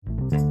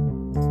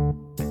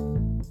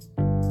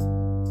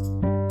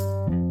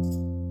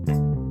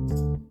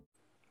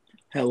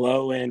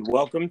Hello and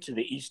welcome to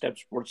the E-Step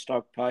Sports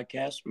Talk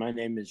podcast. My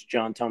name is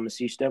John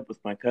Thomas E-Step with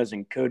my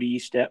cousin Cody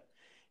E-Step.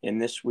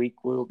 And this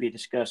week we'll be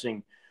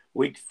discussing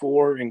week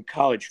 4 in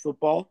college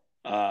football.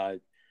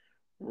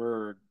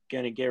 We're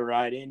going to get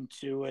right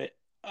into it.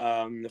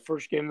 The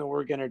first game that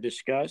we're going to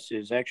discuss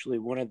is actually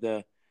one of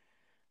the,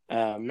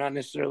 not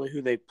necessarily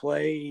who they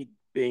played,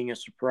 being a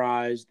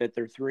surprise that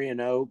they're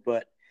 3-0,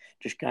 but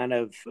just kind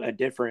of a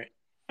different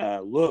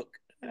look.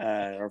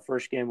 Our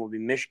first game will be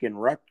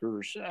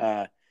Michigan-Rutgers.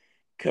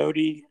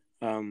 Cody,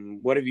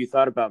 what have you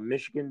thought about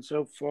Michigan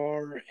so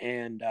far?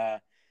 And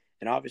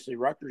obviously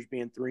Rutgers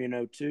being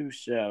 3-0 too.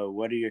 So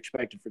what are you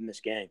expecting from this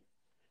game?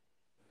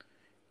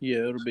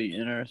 Yeah, it'll be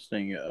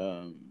interesting.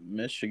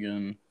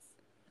 Michigan,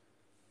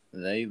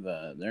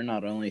 they're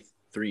not only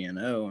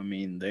 3-0. I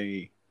mean,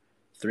 they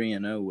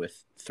 3-0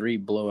 with 3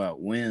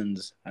 blowout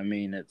wins. I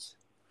mean, it's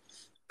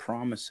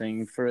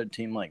promising for a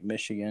team like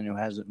Michigan who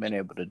hasn't been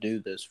able to do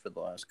this for the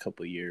last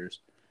couple of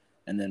years.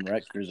 And then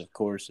Rutgers, of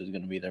course, is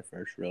going to be their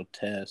first real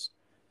test.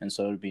 And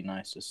so it'd be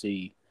nice to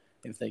see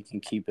if they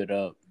can keep it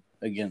up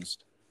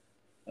against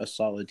a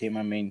solid team.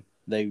 I mean,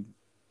 they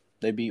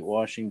beat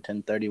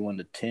Washington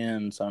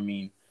 31-10. So, I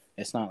mean,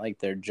 it's not like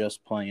they're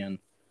just playing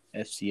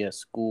FCS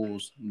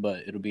schools,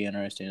 but it'll be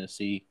interesting to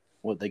see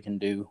what they can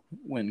do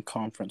when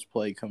conference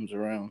play comes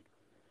around.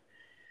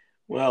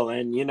 Well,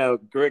 and,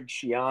 Greg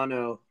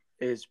Schiano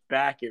is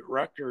back at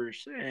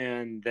Rutgers,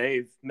 and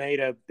they've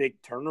made a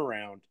big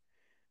turnaround.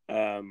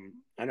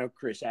 I know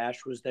Chris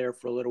Ash was there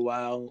for a little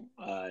while,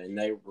 and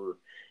they were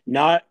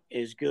not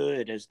as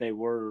good as they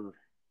were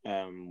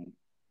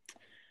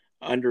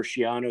under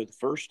Schiano the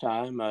first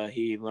time.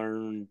 He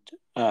learned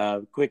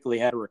quickly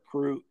how to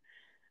recruit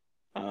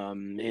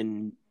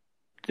in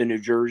the New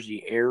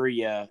Jersey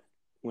area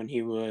when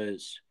he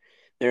was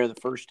there the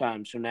first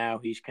time. So now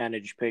he's kind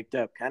of just picked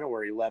up kind of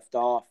where he left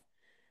off,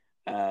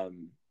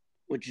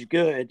 which is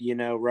good.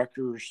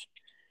 Rutgers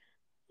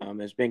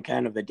has been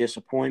kind of a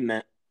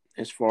disappointment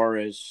as far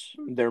as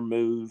their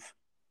move,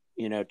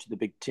 to the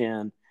Big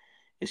Ten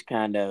is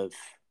kind of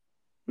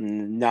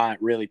not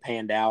really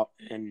panned out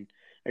in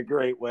a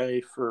great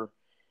way for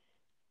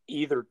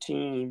either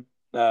team,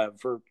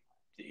 for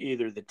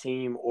either the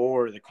team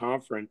or the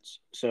conference.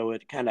 So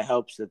it kind of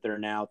helps that they're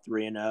now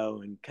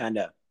 3-0 and kind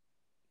of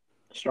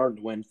starting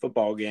to win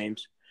football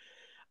games.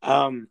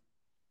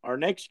 Our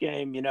next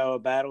game, a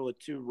battle of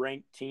 2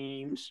 ranked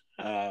teams,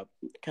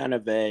 kind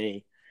of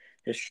a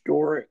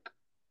historically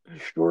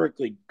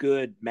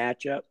good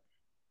matchup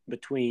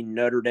between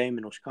Notre Dame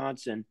and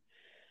Wisconsin.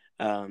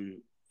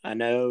 I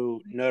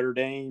know Notre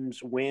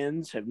Dame's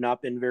wins have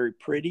not been very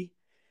pretty,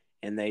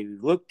 and they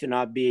look to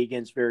not be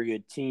against very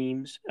good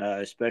teams,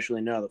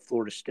 especially now that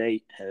Florida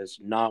State has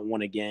not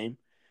won a game.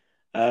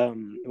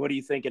 What are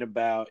you thinking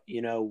about,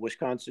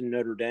 Wisconsin,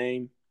 Notre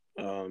Dame?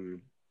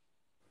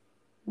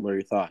 What are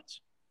your thoughts?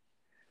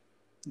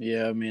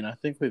 Yeah, I mean, I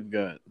think we've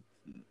got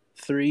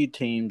 3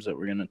 teams that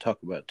we're going to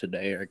talk about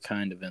today are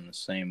kind of in the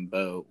same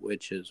boat,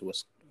 which is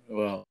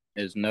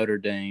Notre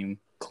Dame,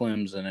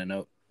 Clemson,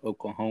 and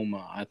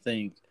Oklahoma. I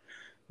think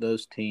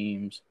those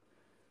teams,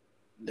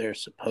 they're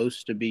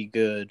supposed to be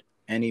good,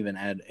 and even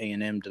add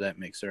A&M to that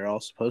mix. They're all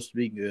supposed to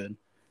be good.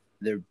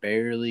 They're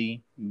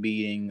barely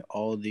beating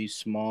all these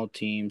small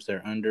teams.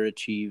 They're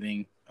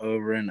underachieving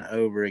over and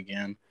over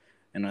again.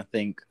 And I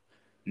think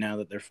now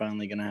that they're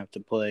finally going to have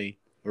to play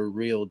a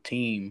real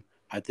team,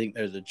 I think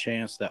there's a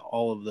chance that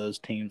all of those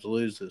teams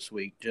lose this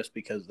week just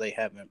because they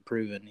haven't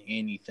proven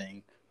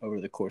anything over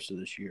the course of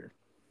this year.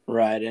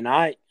 Right, and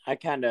I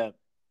kind of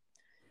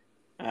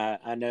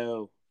I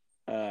know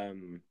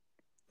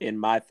in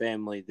my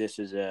family this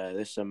is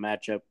a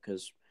matchup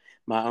because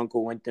my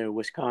uncle went to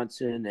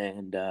Wisconsin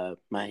and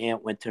my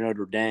aunt went to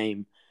Notre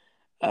Dame,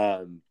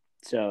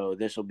 so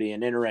this will be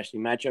an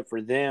interesting matchup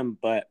for them.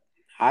 But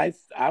I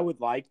would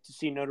like to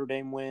see Notre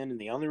Dame win,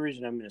 and the only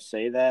reason I'm going to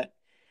say that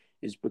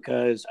is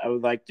because I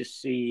would like to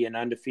see an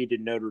undefeated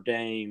Notre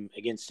Dame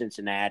against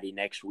Cincinnati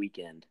next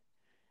weekend.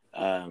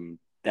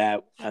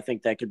 That I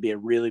think that could be a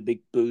really big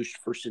boost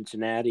for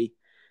Cincinnati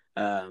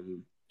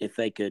if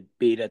they could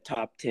beat a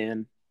top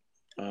 10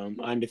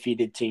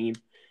 undefeated team.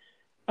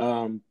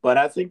 But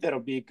I think that'll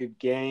be a good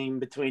game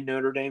between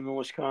Notre Dame and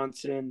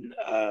Wisconsin.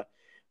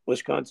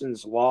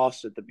 Wisconsin's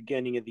loss at the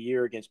beginning of the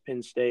year against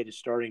Penn State is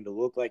starting to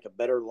look like a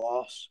better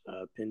loss.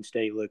 Penn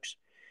State looks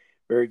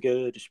very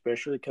good,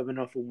 especially coming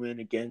off a win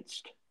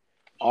against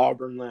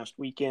Auburn last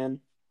weekend.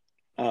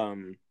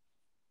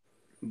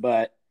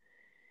 But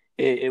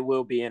it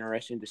will be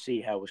interesting to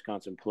see how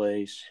Wisconsin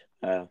plays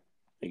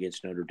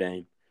against Notre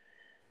Dame.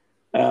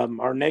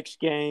 Our next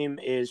game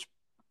is,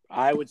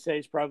 I would say,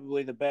 is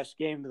probably the best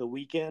game of the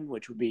weekend,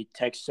 which would be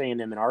Texas A&M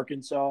and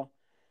Arkansas.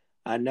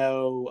 I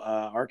know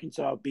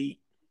Arkansas beat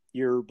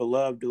your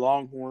beloved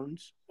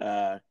Longhorns,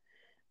 but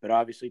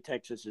obviously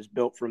Texas is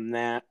built from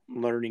that,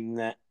 learning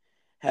that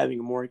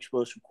having a more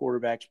explosive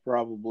quarterback is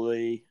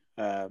probably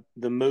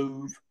the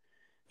move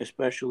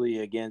especially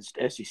against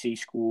SEC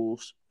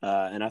schools.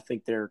 And I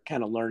think they're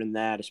kind of learning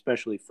that,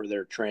 especially for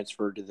their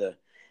transfer to the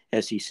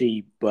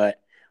SEC.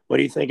 But what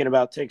are you thinking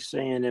about Texas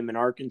A&M and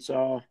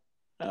Arkansas?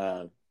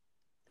 I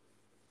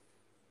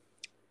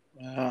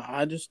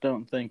just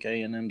don't think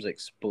A&M's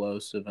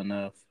explosive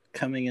enough.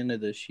 Coming into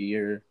this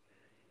year,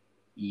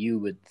 you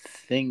would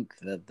think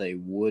that they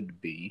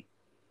would be.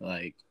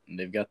 Like,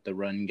 they've got the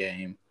run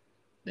game.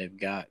 They've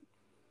got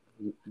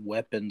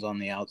weapons on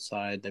the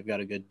outside. They've got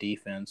a good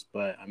defense.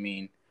 But, I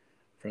mean,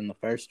 from the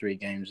first 3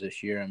 games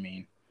this year, I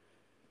mean,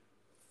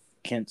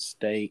 Kent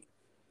State,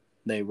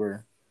 they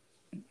were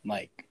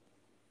like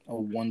a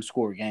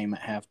 1-score game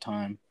at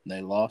halftime.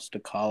 They lost to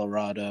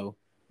Colorado.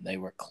 They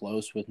were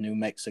close with New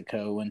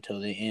Mexico until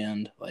the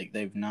end. Like,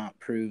 they've not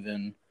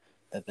proven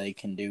that they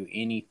can do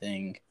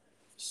anything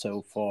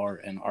so far,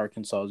 and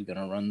Arkansas is going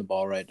to run the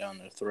ball right down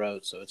their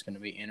throat. So it's going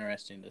to be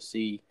interesting to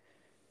see,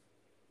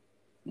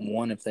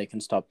 one, if they can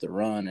stop the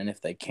run, and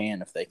if they can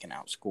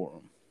outscore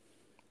them.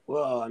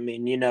 Well, I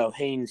mean,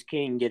 Haynes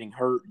King getting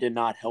hurt did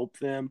not help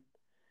them.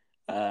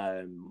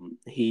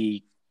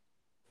 He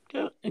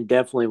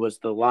definitely was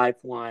the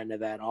lifeline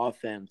of that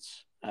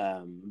offense,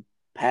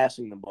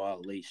 passing the ball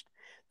at least.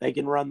 They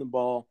can run the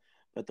ball,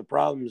 but the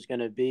problem is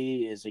going to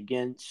be is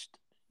against,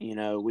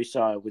 we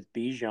saw it with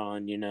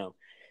Bijan,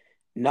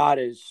 not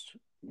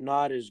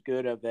as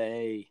good of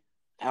a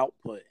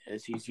output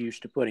as he's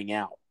used to putting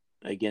out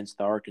against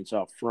the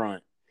Arkansas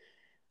front,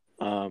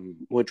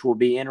 which will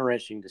be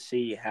interesting to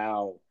see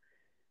how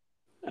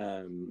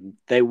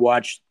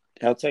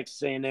how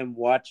Texas A&M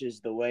watches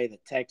the way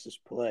that Texas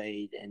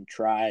played and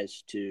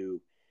tries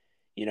to,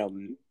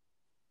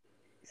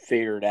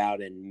 figure it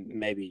out and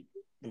maybe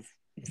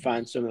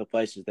find some of the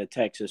places that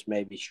Texas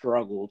maybe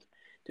struggled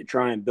to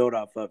try and build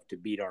off of to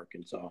beat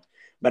Arkansas.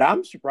 But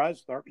I'm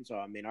surprised with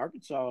Arkansas. I mean,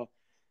 Arkansas,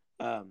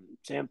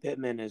 Sam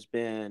Pittman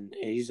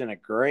he's in a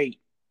great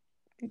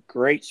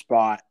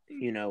spot,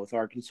 with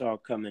Arkansas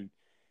coming,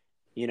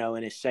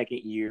 in his second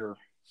year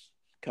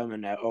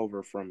coming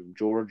over from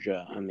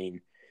Georgia. I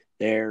mean,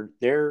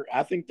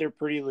 I think they're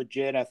pretty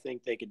legit. I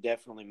think they could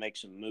definitely make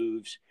some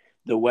moves.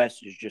 The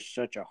West is just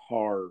such a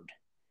hard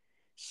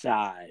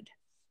side.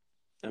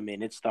 I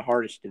mean, it's the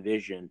hardest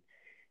division,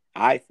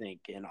 I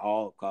think, in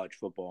all of college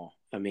football.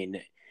 I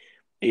mean,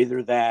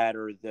 either that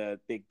or the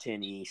Big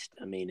Ten East.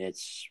 I mean,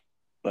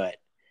 but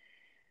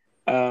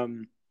we're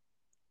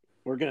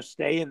going to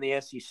stay in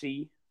the SEC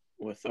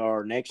with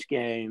our next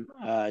game,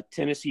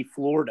 Tennessee,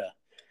 Florida.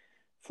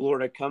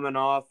 Florida coming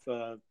off,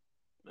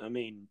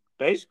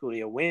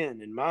 basically a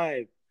win. In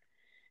my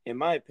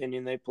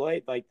opinion, they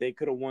played like they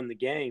could have won the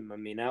game. I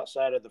mean,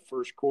 outside of the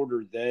first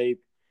quarter, they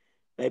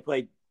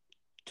played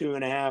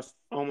 2.5,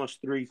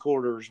 almost 3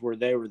 quarters where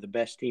they were the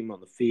best team on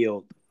the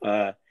field.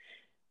 What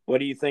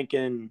are you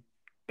thinking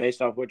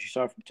based off what you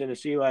saw from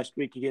Tennessee last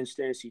week against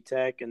Tennessee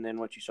Tech, and then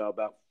what you saw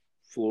about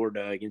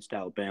Florida against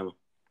Alabama?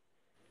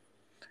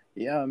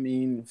 Yeah, I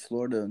mean,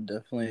 Florida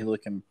definitely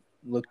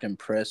looked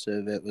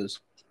impressive.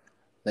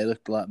 They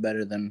looked a lot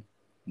better than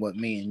what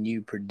me and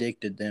you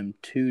predicted them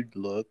to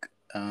look.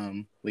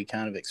 We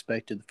kind of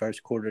expected the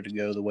first quarter to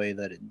go the way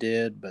that it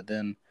did, but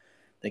then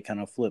they kind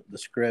of flipped the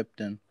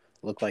script and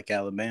looked like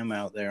Alabama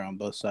out there on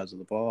both sides of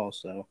the ball.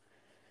 So,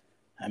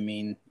 I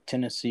mean,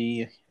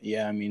 Tennessee,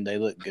 yeah, I mean, they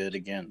look good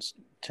against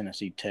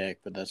Tennessee Tech,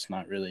 but that's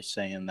not really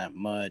saying that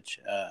much.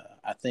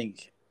 I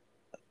think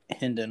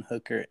Hendon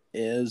Hooker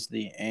is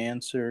the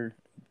answer,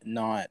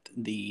 not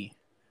the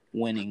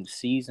winning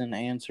season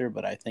answer,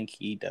 but I think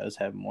he does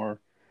have more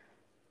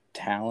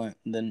talent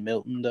than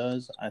Milton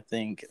does. I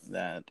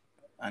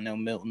know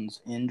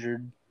Milton's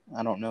injured.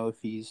 I don't know if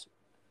he's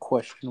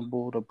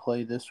questionable to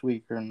play this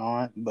week or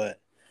not,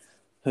 but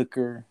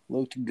Hooker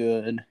looked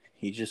good.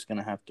 He's just going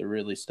to have to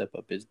really step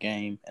up his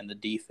game, and the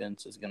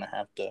defense is going to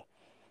have to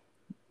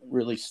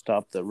really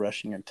stop the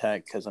rushing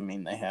attack because, I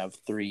mean, they have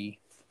 3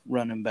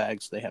 running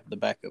backs. They have the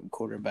backup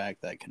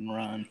quarterback that can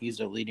run. He's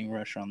a leading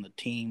rusher on the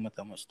team with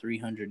almost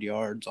 300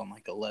 yards on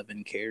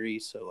 11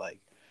 carries. So,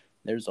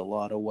 there's a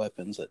lot of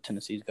weapons that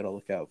Tennessee's got to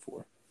look out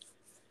for.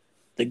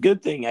 The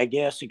good thing, I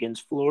guess,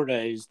 against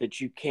Florida is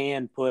that you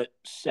can put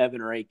 7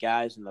 or 8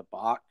 guys in the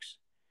box.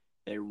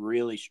 They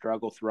really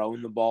struggle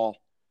throwing the ball,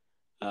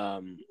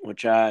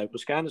 which I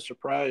was kind of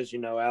surprised.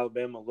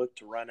 Alabama looked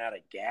to run out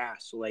of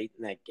gas late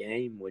in that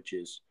game, which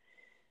is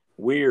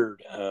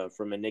weird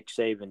from a Nick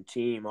Saban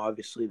team.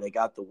 Obviously, they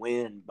got the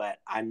win, but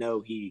I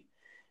know he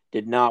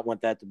did not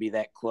want that to be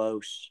that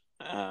close.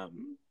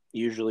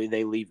 Usually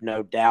they leave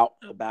no doubt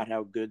about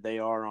how good they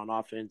are on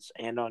offense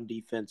and on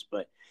defense,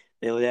 but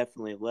they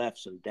definitely left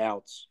some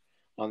doubts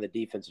on the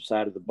defensive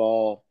side of the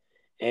ball.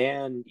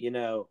 And,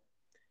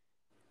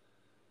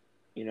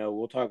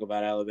 we'll talk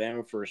about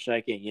Alabama for a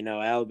second.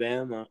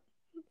 Alabama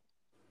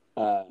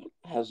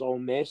has Ole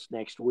Miss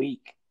next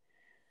week.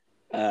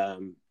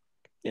 And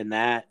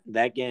that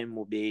game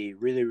will be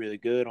really, really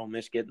good. Ole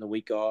Miss getting the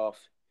week off.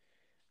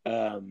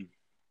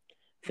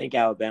 I think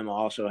Alabama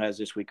also has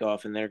this week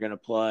off, and they're going to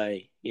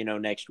play,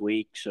 next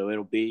week. So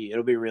it'll be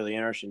really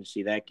interesting to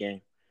see that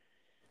game.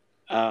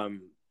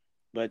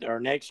 But our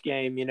next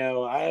game,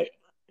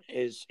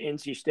 is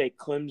NC State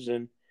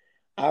Clemson.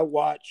 I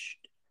watched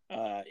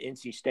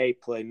NC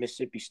State play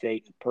Mississippi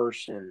State in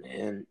person,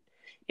 and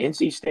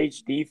NC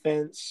State's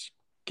defense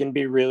can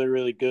be really,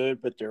 really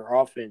good, but their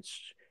offense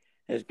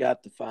has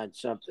got to find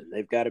something.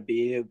 They've got to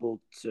be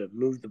able to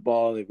move the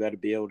ball. They've got to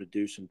be able to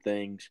do some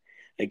things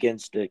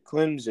against a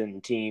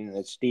Clemson team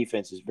that's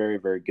defense is very,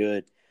 very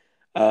good.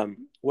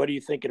 What are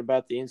you thinking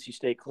about the NC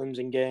State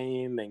Clemson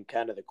game and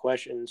kind of the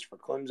questions for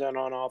Clemson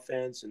on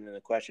offense and then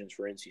the questions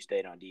for NC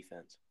State on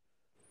defense?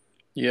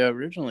 Yeah,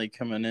 originally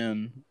coming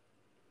in,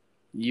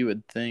 you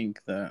would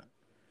think that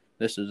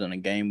this isn't a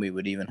game we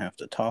would even have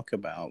to talk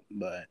about,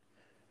 but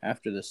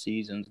after the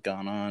season's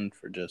gone on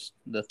for just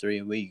the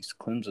 3 weeks,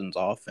 Clemson's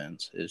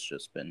offense has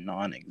just been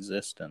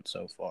non-existent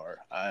so far.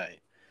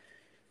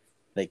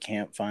 They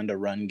can't find a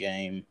run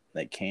game.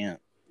 They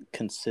can't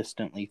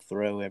consistently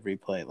throw every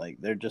play. Like,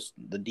 they're just,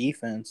 the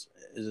defense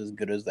is as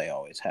good as they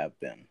always have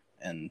been.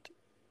 And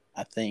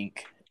I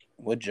think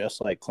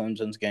just like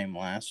Clemson's game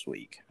last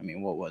week, I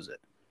mean, what was it?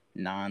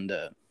 9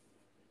 to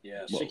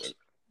Yeah, six.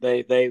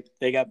 They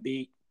got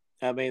beat.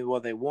 I mean, well,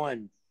 they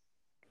won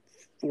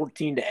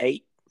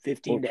 14-8,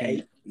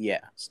 15-8. Yeah,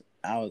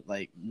 I was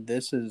like,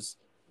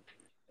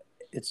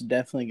 it's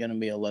definitely going to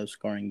be a low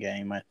scoring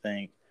game, I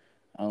think,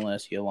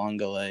 unless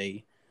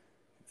Yolangale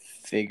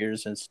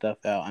figures and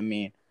stuff out. I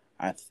mean,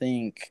 I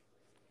think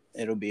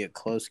it'll be a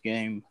close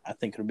game. I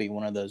think it'll be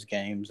one of those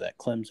games that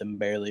Clemson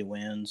barely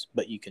wins,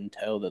 but you can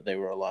tell that they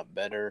were a lot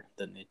better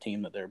than the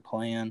team that they're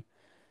playing.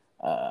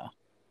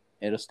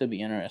 It'll still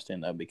be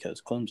interesting, though,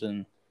 because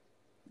Clemson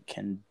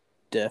can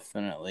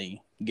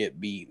definitely get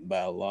beat by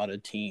a lot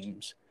of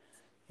teams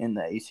in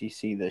the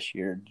ACC this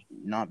year,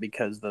 not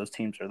because those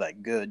teams are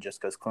that good, just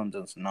because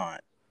Clemson's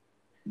not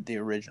the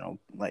original,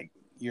 like,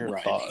 your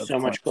Right. thought of So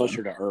Clemson. much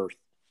closer to earth.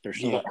 They're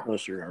so much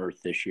closer to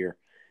earth this year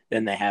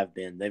than they have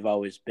been. They've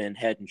always been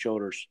head and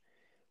shoulders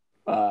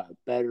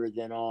better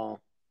than all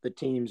the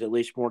teams, at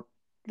least more.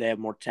 They have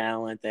more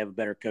talent. They have a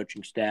better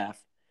coaching staff.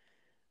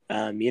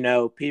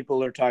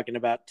 People are talking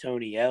about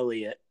Tony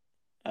Elliott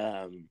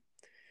and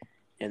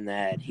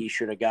that he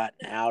should have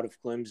gotten out of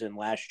Clemson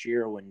last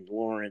year when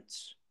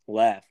Lawrence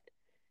left.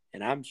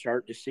 And I'm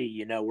starting to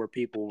see, where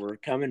people were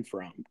coming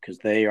from because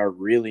they are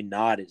really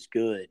not as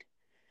good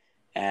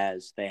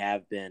as they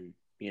have been,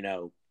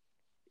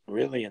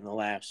 really in the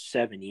last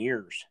 7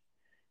 years.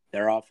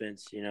 Their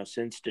offense,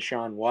 since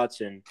Deshaun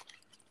Watson,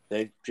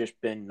 they've just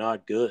been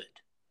not good.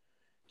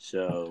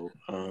 So,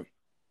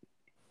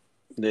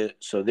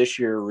 this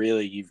year,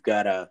 really, you've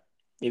got to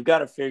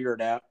figure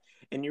it out,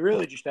 and you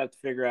really just have to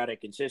figure out a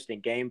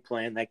consistent game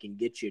plan that can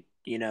get you,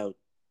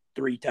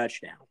 3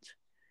 touchdowns.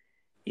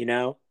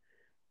 Yeah.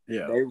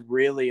 They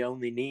really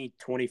only need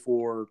 20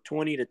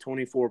 to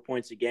 24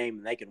 points a game,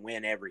 and they can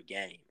win every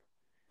game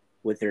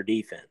with their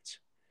defense.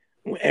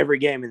 Every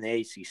game in the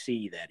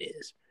ACC, that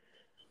is.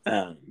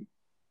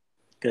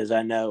 Because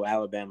I know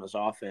Alabama's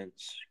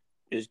offense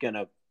is going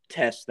to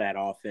test that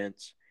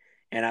offense,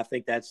 and I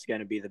think that's going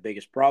to be the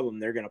biggest problem.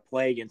 They're going to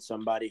play against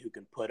somebody who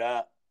can put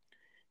up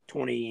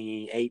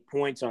 28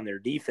 points on their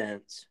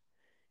defense,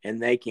 and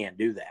they can't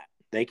do that.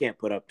 They can't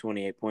put up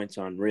 28 points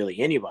on really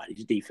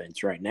anybody's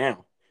defense right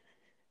now,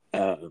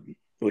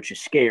 which is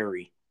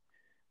scary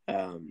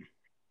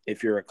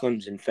if you're a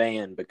Clemson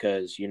fan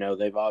because,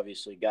 they've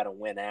obviously got to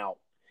win out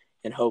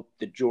and hope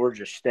that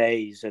Georgia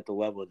stays at the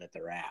level that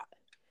they're at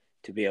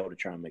to be able to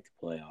try and make the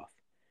playoff.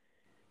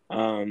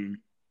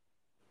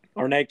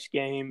 Our next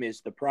game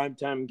is the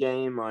primetime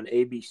game on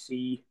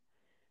ABC,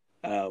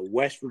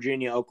 West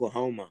Virginia,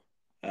 Oklahoma.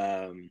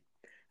 I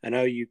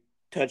know you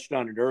touched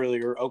on it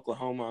earlier.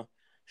 Oklahoma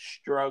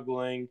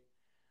struggling,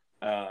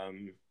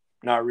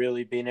 not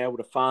really being able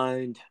to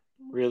find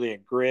really a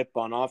grip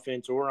on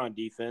offense or on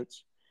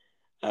defense.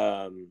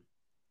 And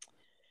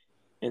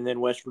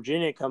then West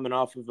Virginia coming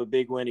off of a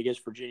big win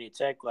against Virginia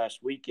Tech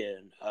last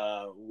weekend.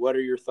 What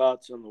are your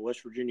thoughts on the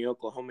West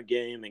Virginia-Oklahoma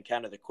game and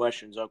kind of the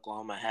questions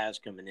Oklahoma has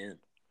coming in?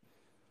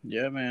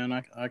 Yeah, man,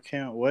 I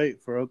can't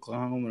wait for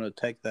Oklahoma to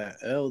take that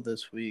L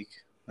this week.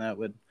 That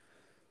would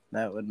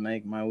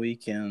make my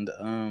weekend.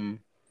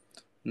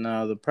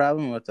 No, the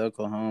problem with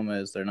Oklahoma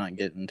is they're not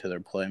getting to their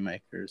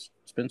playmakers.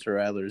 Spencer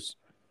Rattler's,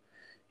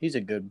 he's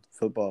a good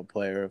football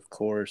player, of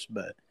course,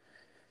 but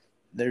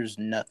there's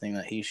nothing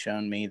that he's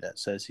shown me that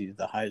says he's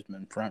the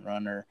Heisman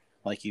frontrunner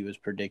like he was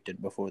predicted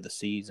before the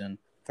season.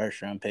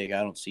 First-round pick,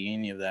 I don't see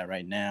any of that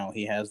right now.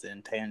 He has the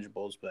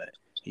intangibles, but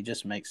he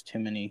just makes too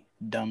many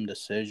dumb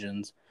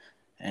decisions,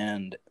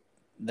 and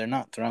they're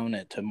not throwing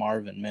it to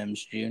Marvin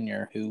Mims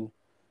Jr., who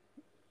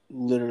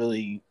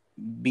literally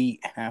beat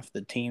half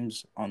the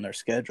teams on their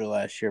schedule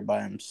last year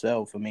by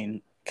himself. I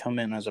mean, come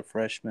in as a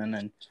freshman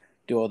and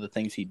do all the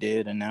things he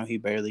did, and now he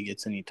barely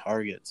gets any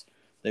targets.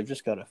 They've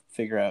just got to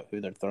figure out who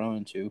they're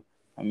throwing to.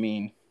 I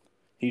mean,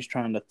 he's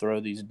trying to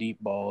throw these deep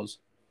balls.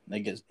 They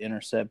get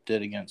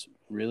intercepted against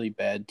really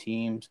bad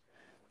teams.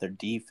 Their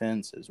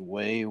defense is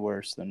way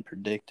worse than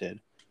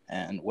predicted.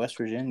 And West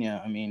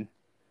Virginia, I mean,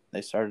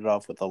 they started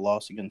off with a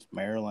loss against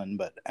Maryland,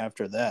 but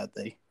after that,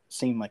 they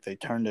seemed like they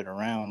turned it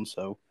around.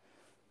 So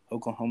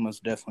Oklahoma's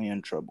definitely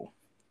in trouble.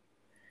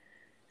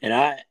 And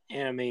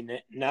I mean,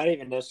 not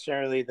even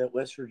necessarily that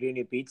West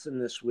Virginia beats them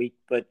this week,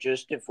 but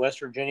just if West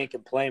Virginia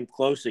can play them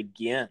close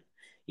again,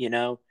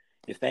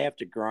 if they have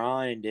to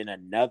grind in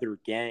another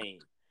game,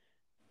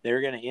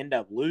 they're going to end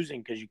up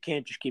losing because you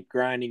can't just keep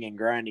grinding and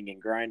grinding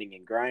and grinding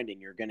and grinding.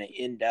 You're going to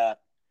end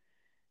up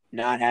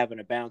not having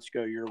a bounce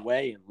go your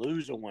way and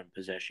lose a one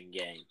possession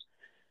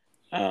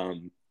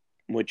game,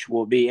 which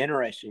will be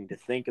interesting to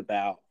think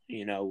about,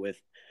 with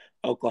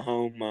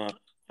Oklahoma.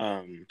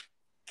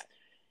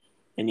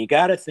 And you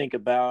got to think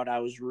about, I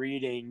was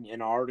reading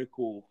an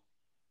article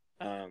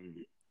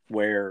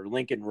where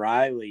Lincoln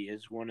Riley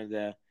is one of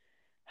the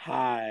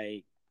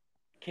high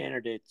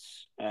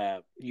candidates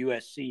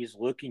USC is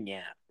looking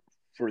at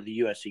for the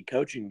USC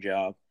coaching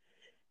job.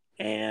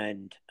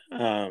 And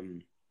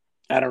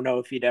I don't know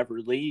if he'd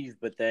ever leave,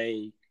 but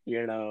they,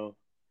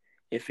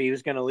 if he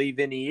was going to leave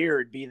any year,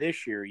 it'd be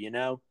this year,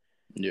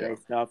 Yeah.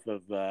 based off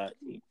of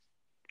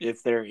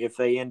if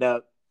they end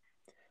up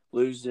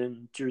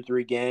losing 2 or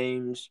 3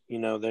 games, he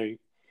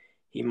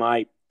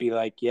might be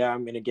like, yeah,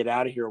 I'm going to get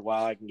out of here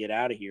while I can get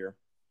out of here.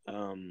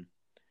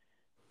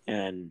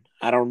 And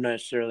I don't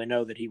necessarily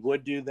know that he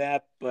would do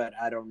that, but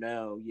I don't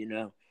know,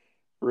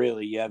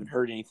 really, you haven't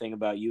heard anything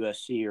about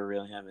USC or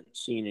really haven't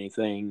seen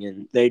anything,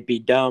 and they'd be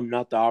dumb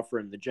not to offer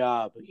him the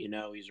job. But,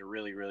 he's a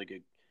really, really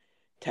good,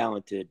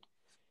 talented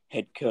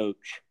head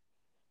coach.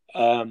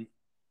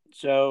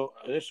 So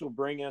this will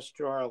bring us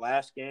to our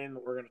last game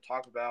that we're going to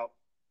talk about,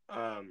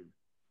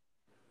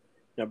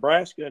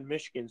 Nebraska and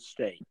Michigan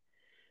State.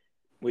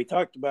 We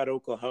talked about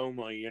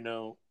Oklahoma,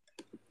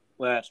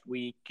 last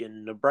week,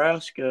 and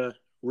Nebraska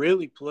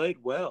really played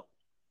well.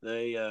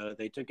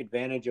 They took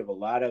advantage of a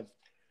lot of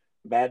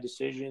bad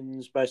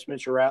decisions by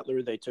Spencer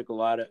Rattler. They took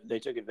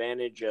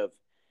advantage of,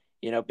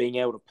 being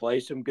able to play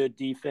some good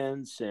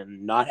defense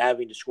and not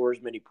having to score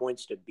as many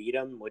points to beat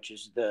them, which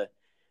is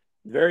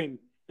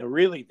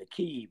really the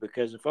key,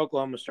 because if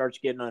Oklahoma starts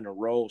getting on a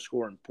roll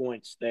scoring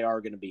points, they are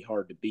going to be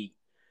hard to beat.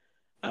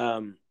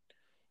 And,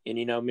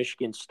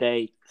 Michigan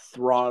State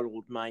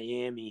throttled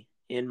Miami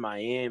in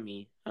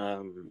Miami,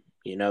 and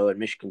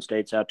Michigan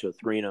State's out to a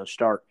 3-0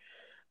 start.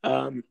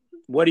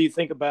 What do you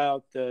think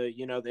about the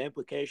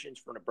implications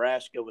for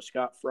Nebraska with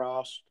Scott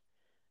Frost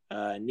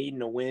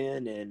needing a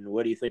win, and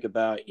what do you think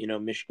about,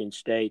 Michigan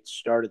State's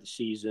start of the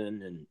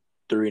season and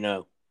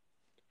 3-0?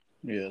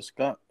 Yeah,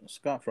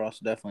 Scott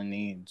Frost definitely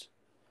needs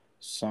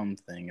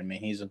something. I mean,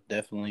 he's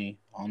definitely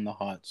on the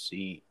hot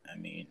seat. I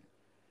mean,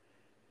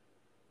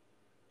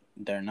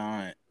 they're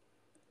not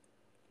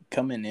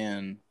coming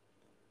in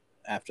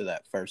after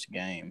that first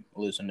game,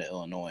 losing to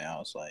Illinois. I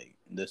was like,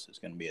 this is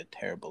going to be a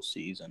terrible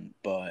season.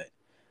 But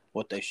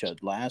what they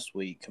showed last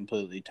week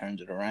completely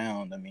turns it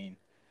around. I mean,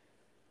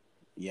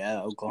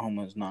 yeah,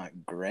 Oklahoma's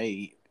not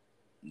great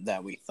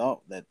that we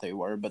thought that they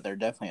were, but they're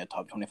definitely a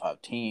top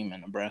 25 team,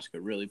 and Nebraska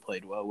really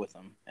played well with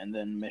them. And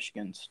then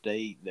Michigan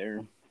State,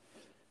 they're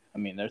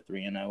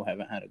 3-0,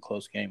 haven't had a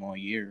close game all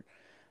year.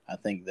 I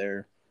think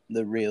they're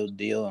the real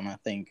deal, and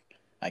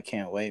I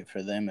can't wait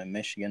for them and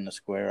Michigan to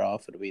square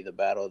off. It'll be the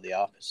battle of the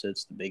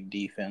opposites, the big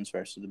defense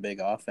versus the big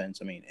offense.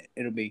 I mean,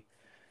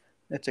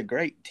 it's a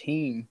great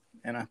team,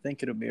 and I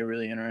think it'll be a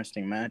really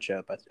interesting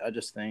matchup. I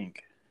just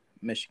think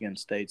Michigan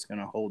State's going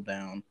to hold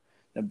down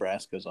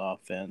Nebraska's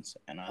offense,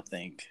 and I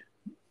think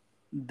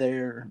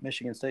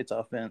Michigan State's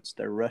offense,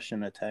 their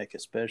rushing attack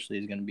especially,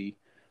 is going to be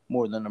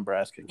more than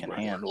Nebraska can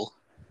handle.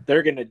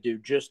 They're going to do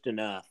just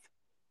enough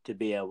to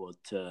be able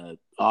to,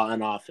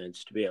 on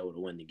offense, to be able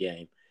to win the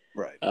game.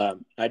 Right.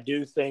 I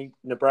do think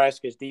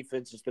Nebraska's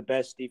defense is the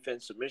best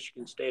defense that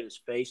Michigan State has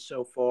faced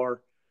so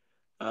far.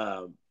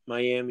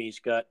 Miami's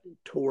got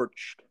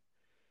torched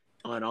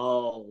in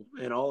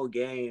all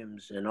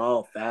games, in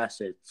all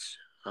facets,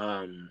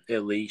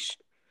 at least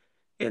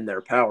in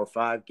their Power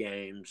 5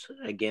 games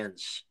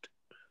against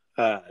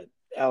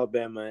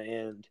Alabama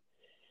and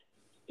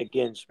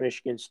against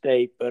Michigan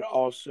State, but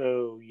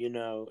also,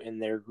 in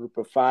their Group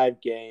of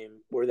 5 game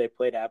where they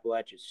played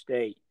Appalachia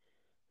State,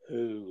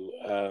 who,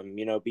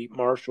 beat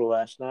Marshall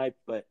last night,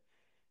 but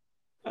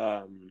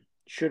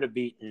should have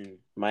beaten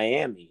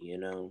Miami,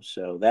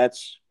 So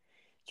it's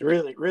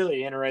really,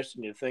 really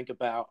interesting to think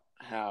about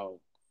how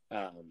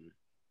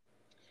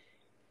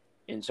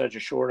in such a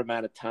short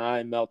amount of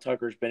time, Mel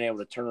Tucker's been able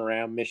to turn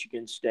around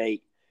Michigan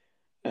State.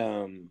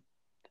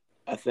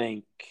 I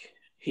think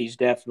he's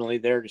definitely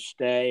there to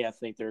stay. I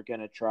think they're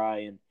going to try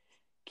and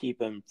keep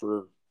him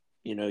for,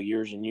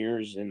 years and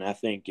years. And I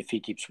think if he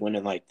keeps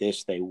winning like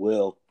this, they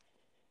will.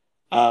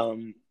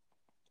 I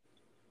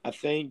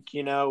think,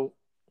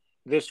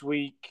 this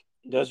week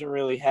doesn't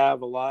really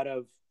have a lot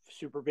of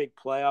super big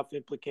playoff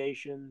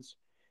implications.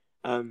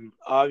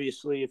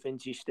 Obviously, if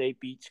NC State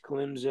beats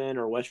Clemson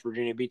or West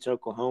Virginia beats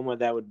Oklahoma,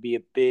 that would be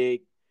a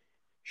big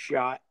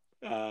shot.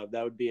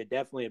 That would be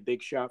definitely a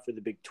big shot for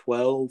the Big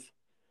 12.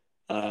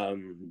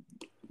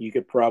 You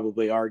could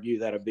probably argue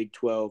that a Big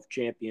 12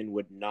 champion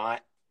would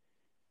not,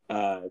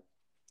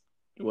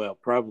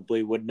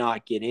 probably would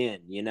not get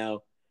in,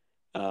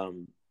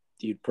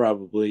 you'd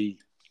probably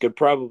could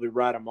probably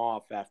write them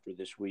off after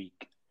this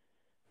week.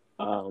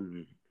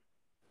 Um,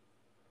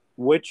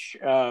 which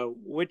out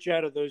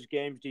of those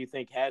games do you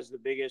think has the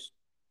biggest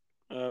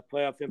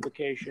playoff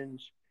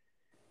implications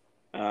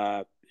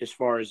as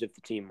far as if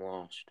the team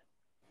lost?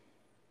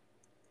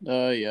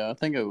 Yeah, I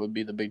think it would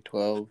be the Big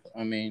 12.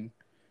 I mean,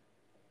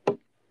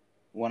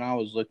 when I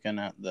was looking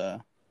at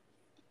the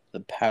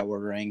power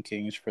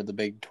rankings for the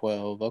Big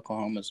 12,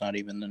 Oklahoma's not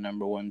even the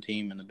number one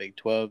team in the Big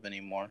 12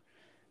 anymore,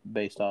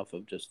 based off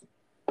of just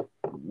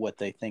what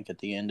they think at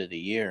the end of the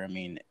year. I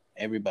mean,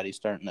 everybody's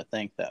starting to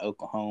think that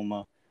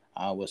Oklahoma,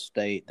 Iowa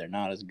State, they're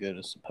not as good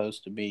as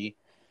supposed to be.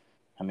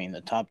 I mean,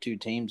 the top two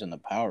teams in the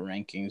power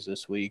rankings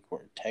this week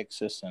were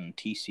Texas and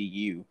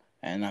TCU.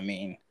 And, I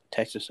mean,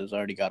 Texas has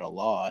already got a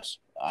loss.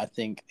 I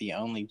think the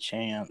only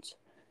chance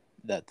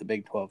that the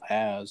Big 12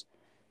 has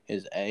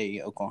is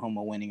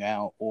Oklahoma winning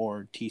out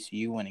or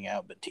TCU winning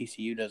out, but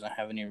TCU doesn't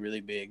have any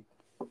really big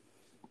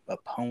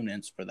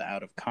opponents for the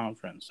out of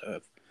conference. So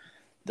if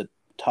the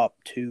top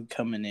two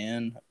coming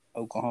in,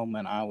 Oklahoma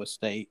and Iowa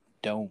State,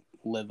 don't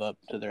live up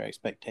to their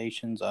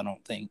expectations, I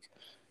don't think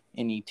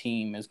any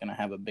team is going to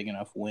have a big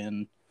enough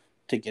win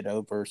to get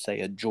over, say,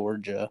 a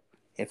Georgia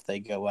if they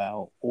go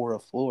out, or a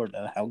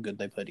Florida, how good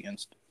they played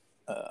against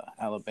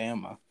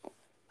Alabama.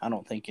 I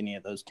don't think any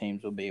of those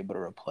teams will be able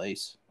to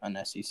replace an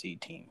SEC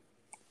team.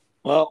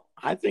 Well,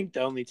 I think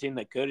the only team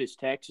that could is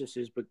Texas,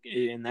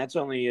 and that's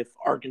only if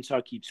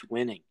Arkansas keeps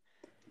winning.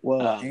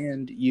 Well,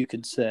 and you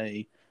could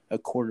say a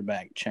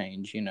quarterback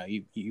change. You know,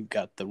 you've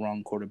got the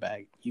wrong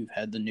quarterback. You've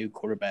had the new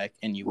quarterback,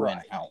 and you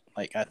went out.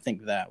 Like, I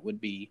think that would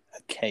be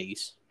a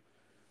case.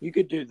 You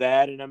could do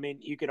that, and I mean,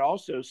 you could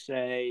also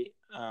say,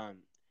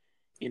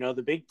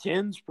 the Big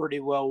Ten's pretty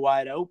well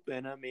wide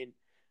open. I mean,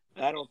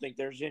 I don't think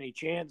there's any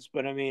chance,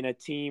 but I mean, a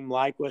team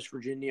like West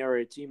Virginia or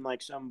a team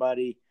like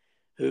somebody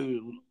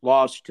who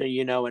lost to,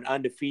 an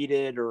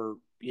undefeated or,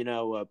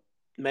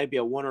 maybe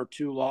a 1 or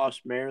 2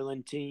 loss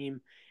Maryland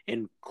team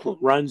and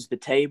runs the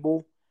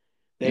table,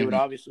 they would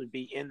obviously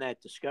be in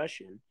that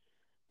discussion.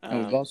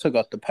 And we've also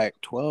got the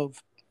Pac-12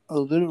 a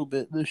little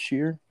bit this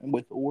year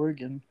with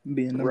Oregon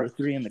being number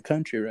 3 in the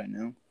country right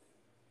now.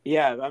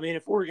 Yeah, I mean,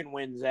 if Oregon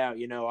wins out,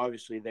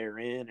 obviously they're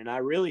in, and I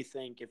really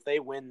think if they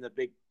win the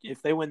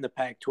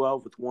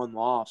Pac-12 with 1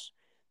 loss,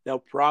 they'll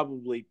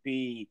probably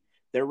be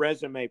their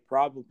resume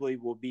probably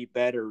will be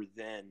better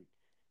than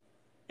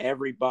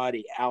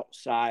everybody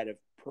outside of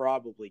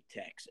probably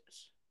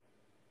Texas.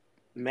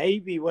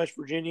 Maybe West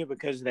Virginia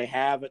because they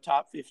have a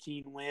top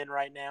 15 win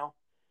right now.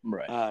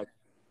 Right.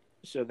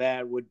 So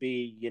that would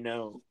be,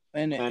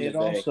 and it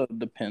also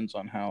depends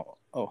on how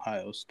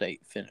Ohio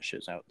State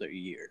finishes out their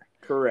year.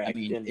 Correct. I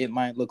mean, it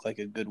might look like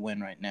a good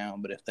win right now,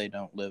 but if they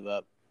don't live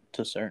up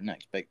to certain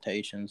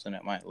expectations, then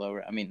it might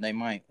lower. I mean, they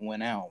might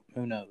win out.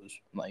 Who knows?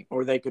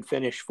 Or they could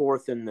finish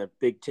 4th in the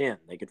Big Ten.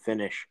 They could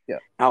finish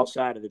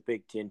outside of the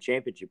Big Ten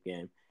championship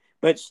game.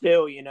 But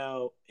still,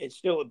 it's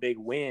still a big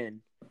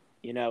win.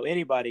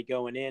 Anybody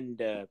going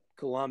into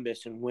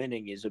Columbus and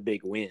winning is a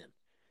big win.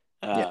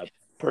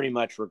 Pretty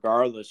much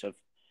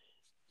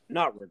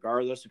not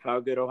regardless of how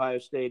good Ohio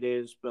State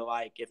is, but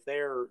like if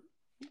they're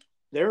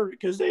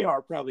because they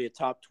are probably a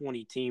top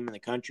 20 team in the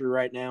country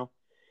right now.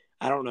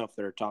 I don't know if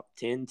they're a top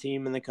 10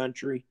 team in the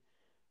country.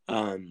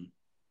 I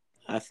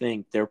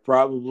think they're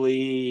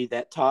probably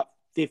that top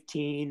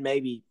 15,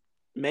 maybe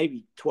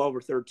 12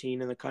 or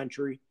 13 in the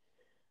country.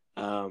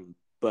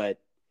 But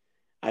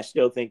I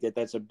still think that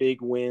that's a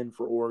big win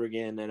for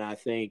Oregon. And I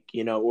think,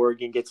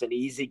 Oregon gets an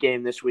easy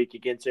game this week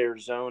against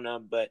Arizona.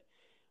 But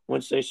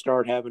once they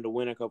start having to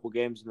win a couple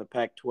games in the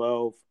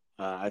Pac-12,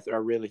 I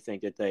really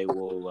think that they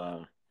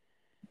will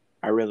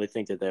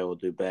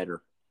do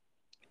better.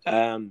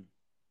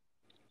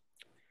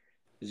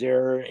 Is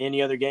there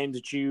any other games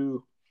that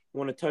you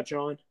want to touch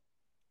on?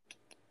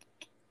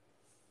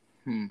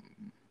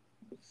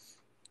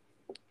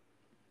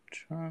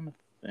 Trying to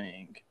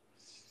think.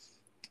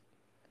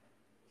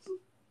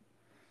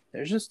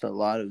 There's just a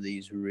lot of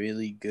these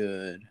really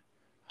good,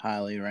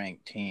 highly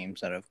ranked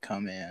teams that have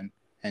come in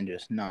and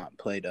just not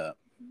played up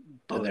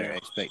to their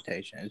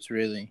expectation. It's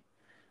really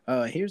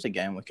here's a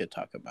game we could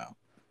talk about.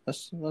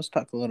 Let's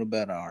talk a little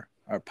bit our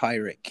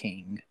Pirate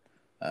King.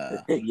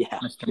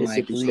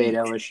 Mississippi State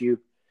LSU.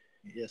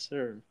 Yes,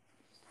 sir.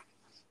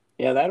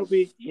 Yeah, that'll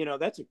be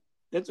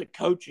that's a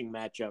coaching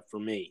matchup for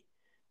me.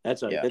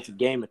 That's a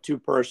game of 2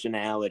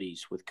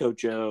 personalities with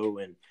Coach O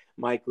and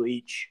Mike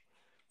Leach.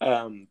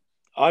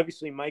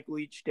 Obviously, Mike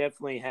Leach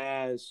definitely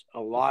has a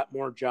lot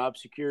more job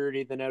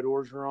security than Ed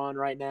Orgeron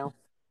right now.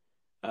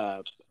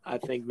 I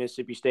think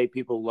Mississippi State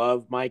people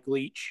love Mike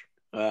Leach.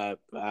 I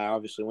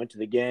obviously went to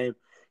the game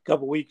a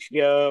couple weeks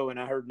ago, and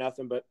I heard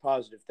nothing but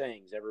positive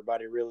things.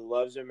 Everybody really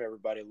loves him.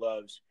 Everybody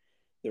loves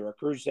the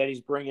recruits that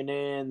he's bringing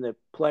in. The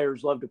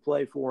players love to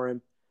play for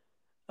him.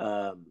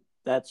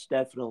 That's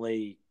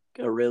definitely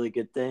a really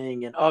good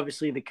thing. And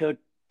obviously,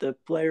 the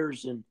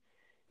players and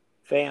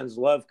fans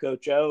love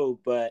Coach O,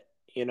 but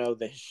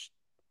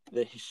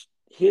the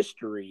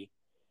history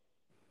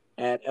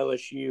at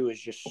LSU is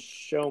just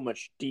so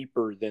much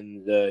deeper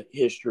than the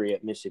history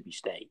at Mississippi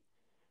State.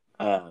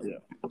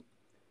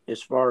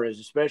 As far as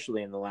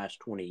especially in the last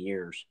 20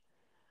 years.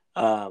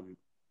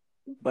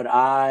 But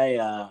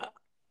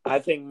I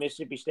think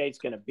Mississippi State's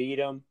going to beat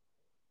them.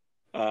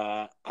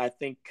 I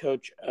think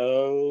Coach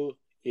O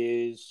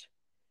is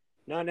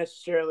not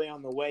necessarily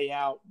on the way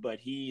out, but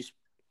he's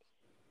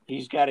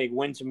got to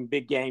win some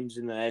big games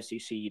in the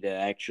SEC to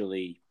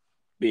actually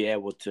be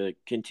able to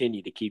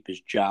continue to keep his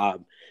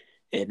job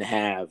and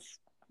have,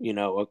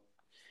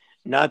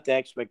 not the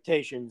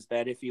expectations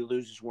that if he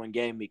loses one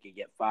game, he could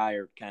get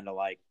fired, kind of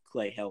like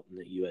Clay Helton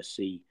at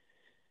USC.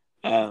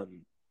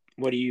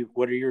 What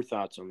are your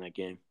thoughts on that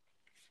game?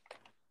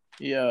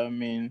 Yeah, I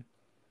mean,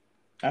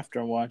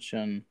 after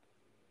watching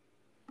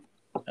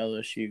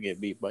LSU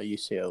get beat by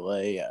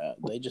UCLA,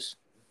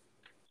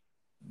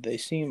 they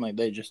seem like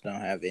they just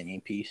don't have any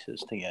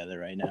pieces together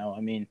right now.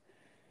 I mean,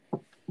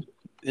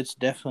 it's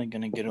definitely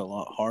going to get a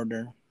lot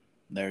harder.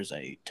 There's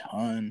a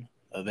ton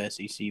of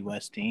SEC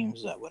West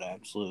teams that would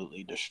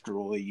absolutely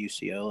destroy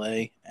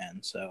UCLA,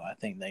 and so I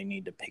think they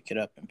need to pick it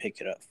up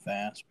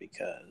fast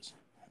because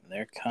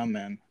they're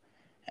coming.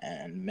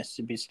 And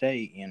Mississippi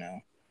State,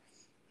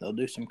 they'll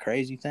do some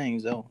crazy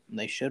things.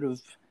 They should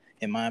have,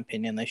 in my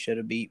opinion,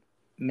 beat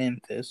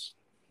Memphis.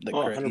 The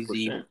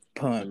crazy 100%.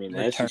 punt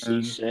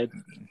return.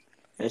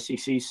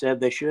 SEC said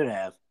they should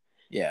have.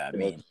 Yeah, I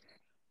mean,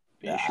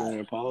 issue an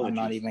apology. I'm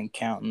not even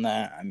counting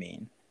that. I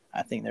mean,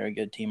 I think they're a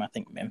good team. I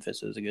think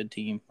Memphis is a good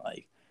team.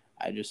 I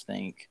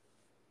think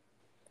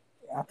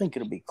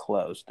it'll be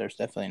close. There's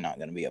definitely not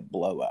going to be a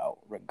blowout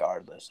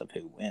regardless of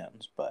who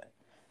wins, but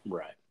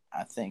right.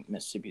 I think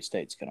Mississippi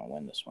State's going to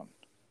win this one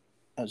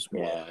as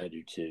well. Yeah, I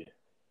do too.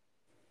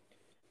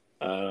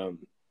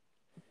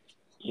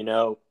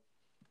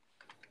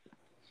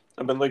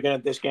 I've been looking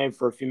at this game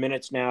for a few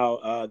minutes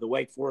now, the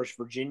Wake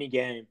Forest-Virginia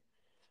game.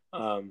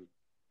 I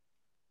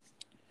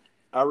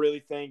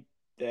really think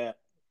that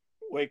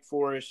Wake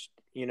Forest,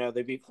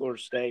 they beat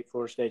Florida State.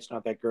 Florida State's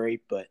not that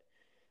great, but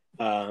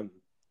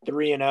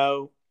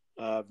 3-0,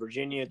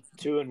 Virginia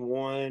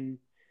 2-1.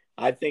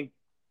 I think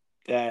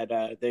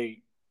that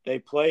they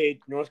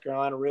played North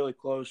Carolina really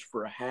close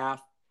for a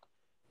half.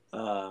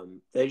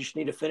 They just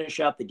need to finish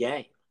out the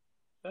game.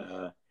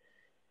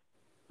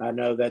 I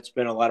know that's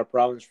been a lot of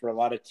problems for a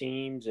lot of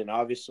teams, and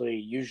obviously,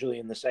 usually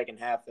in the second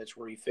half, that's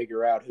where you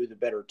figure out who the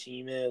better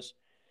team is.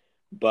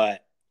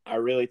 But I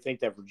really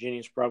think that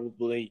Virginia's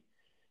probably,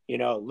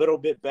 a little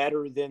bit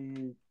better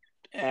than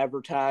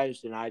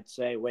advertised, and I'd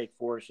say Wake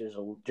Forest is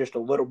just a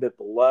little bit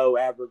below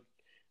average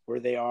where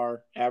they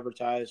are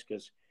advertised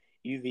because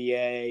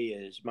UVA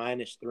is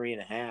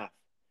 -3.5.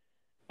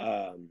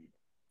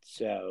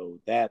 So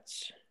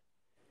that's,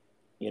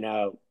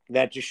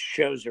 that just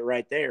shows it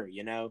right there,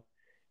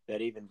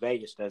 that even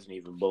Vegas doesn't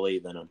even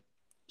believe in them.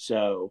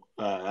 So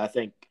I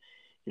think,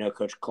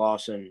 Coach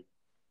Clawson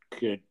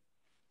could,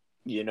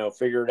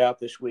 figure it out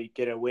this week,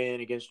 get a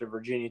win against a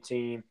Virginia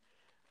team,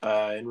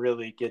 and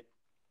really get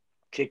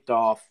kicked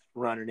off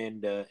running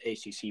into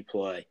ACC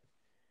play.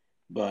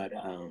 But,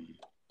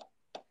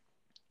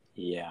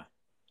 yeah.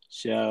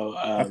 So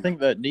I think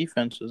that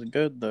defense is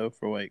good, though,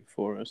 for Wake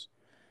Forest.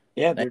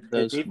 Yeah, their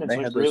defense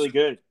looks really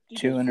good.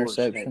 2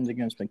 interceptions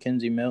against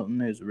McKenzie Milton,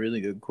 who's a really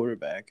good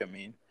quarterback. I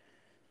mean,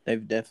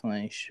 they've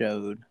definitely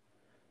showed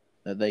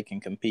that they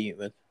can compete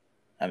with,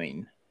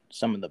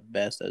 some of the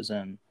best, as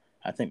in,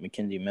 I think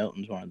McKenzie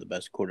Milton's one of the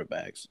best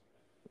quarterbacks,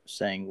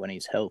 saying when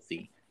he's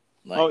healthy.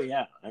 Oh,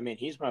 yeah.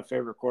 He's my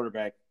favorite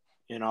quarterback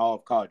in all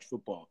of college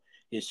football.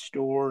 His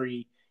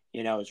story,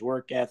 his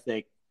work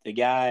ethic, the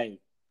guy,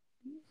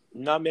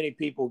 not many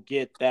people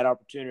get that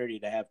opportunity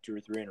to have 2 or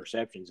 3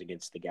 interceptions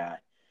against the guy.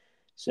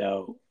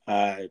 So,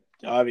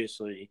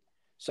 obviously,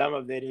 some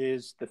of it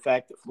is the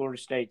fact that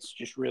Florida State's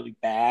just really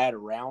bad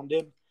around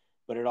him,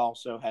 but it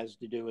also has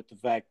to do with the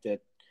fact that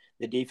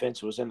the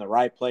defense was in the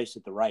right place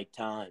at the right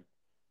time,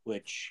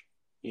 which,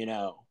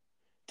 to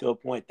a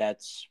point,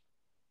 that's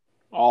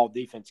all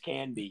defense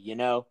can be,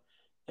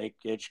 They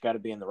just got to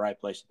be in the right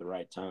place at the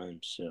right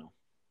time. So,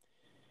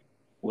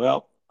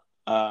 well,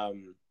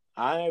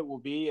 I will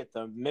be at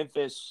the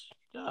Memphis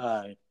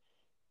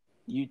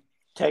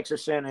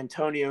Texas San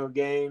Antonio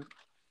game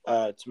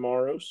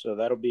tomorrow, so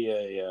that'll be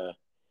a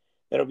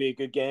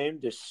good game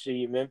to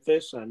see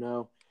Memphis. I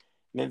know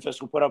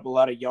Memphis will put up a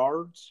lot of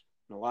yards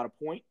and a lot of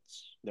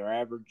points. They're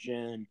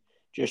averaging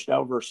just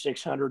over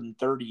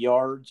 630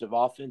 yards of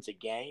offense a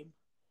game,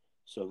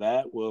 so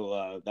that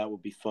will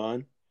be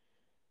fun.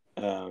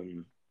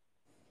 I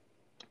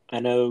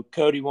know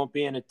Cody won't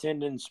be in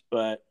attendance,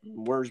 but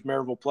where's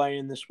Maryville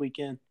playing this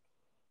weekend?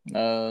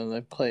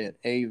 They play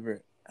at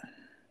Averett.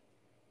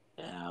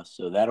 Yeah,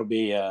 so that'll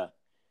be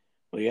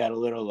we got a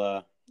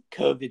little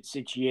COVID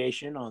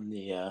situation on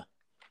the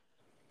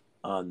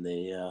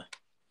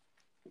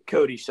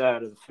Cody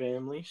side of the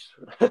families.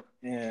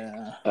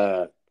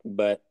 Yeah.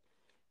 But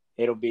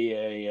it'll be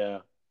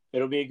a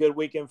good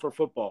weekend for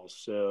football.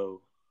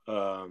 So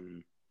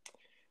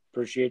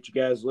appreciate you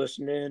guys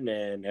listening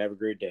and have a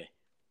great day.